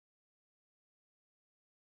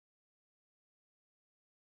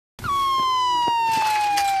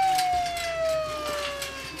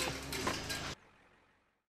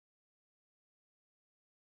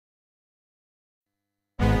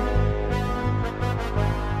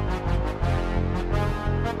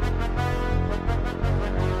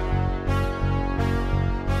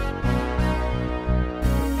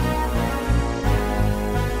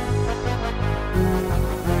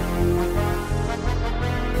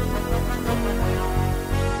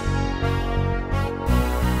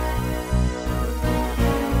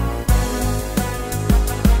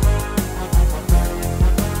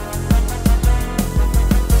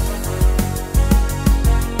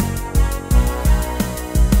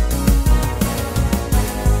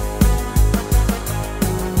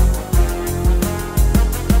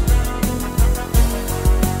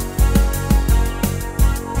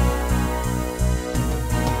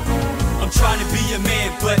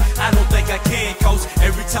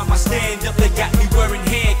time I stand up, they got me wearing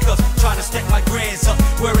handcuffs, trying to stack my grands up,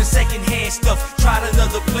 wearing secondhand stuff. Tried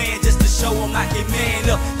another plan just to show them I can man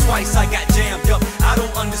up. Twice I got jammed up, I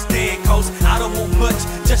don't understand, cause I don't want much,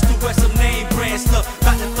 just to wear some name brand stuff.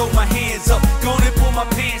 About to throw my hands up, gonna pull my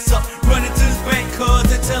pants up, running to this bank cuz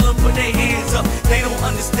and tell them put their hands up. They don't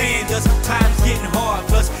understand us, time's getting hard,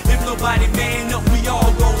 plus if nobody man up, we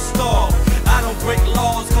all gon' starve. I don't break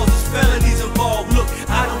laws cause there's felonies involved. Look,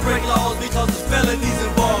 I don't break laws because there's felonies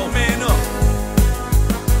involved. Man up.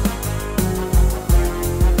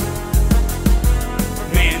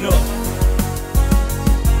 Man up.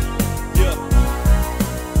 Yeah.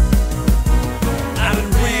 I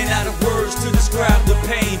done ran out of words to describe the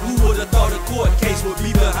pain. Who would've thought a court case would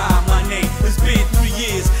be behind my name? It's been 3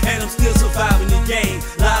 years and I'm still surviving the game.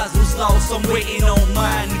 Lives was lost, I'm waiting on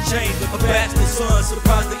mine to change. A bachelor son,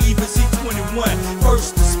 surprised to even see 21.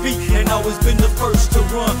 First to speak and always been the first to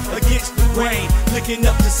run against the grain. Looking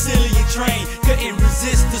up the Cillian train, couldn't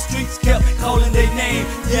resist, the streets kept calling their name.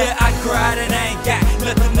 Yeah, I cried and I ain't got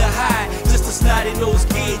nothing to hide. Just a snotty-nosed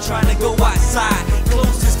kid trying to go outside.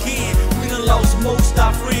 Closest kid, we done lost most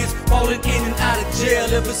our friends, falling in and out of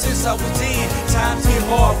jail ever since I was 10. Times get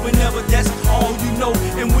hard whenever that's all you know,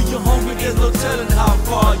 and when you're hungry there's no telling how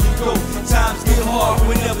far you go. Times get hard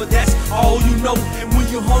whenever that's all you know, and when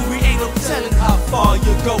you're hungry ain't no telling how far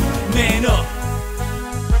you go. Man up.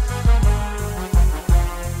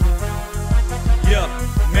 Yeah,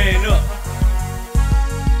 man up.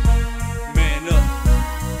 Man up.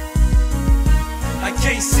 I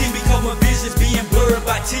can't see because my vision's being blurred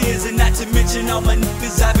by tears, and not to mention all my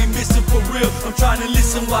niggas I be missing for real. I'm trying to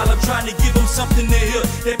listen while I'm trying to give them something to hear.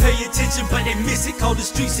 They pay attention but they miss it, call the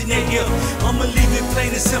streets in their ear. I'ma leave it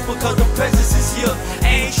plain and simple cause the presence is here.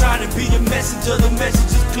 I ain't trying to be a messenger, the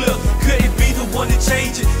message is clear. Couldn't be the one to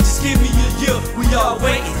change it, just give me a year. We all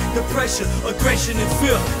waiting, the pressure, aggression and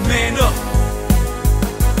fear. Man up.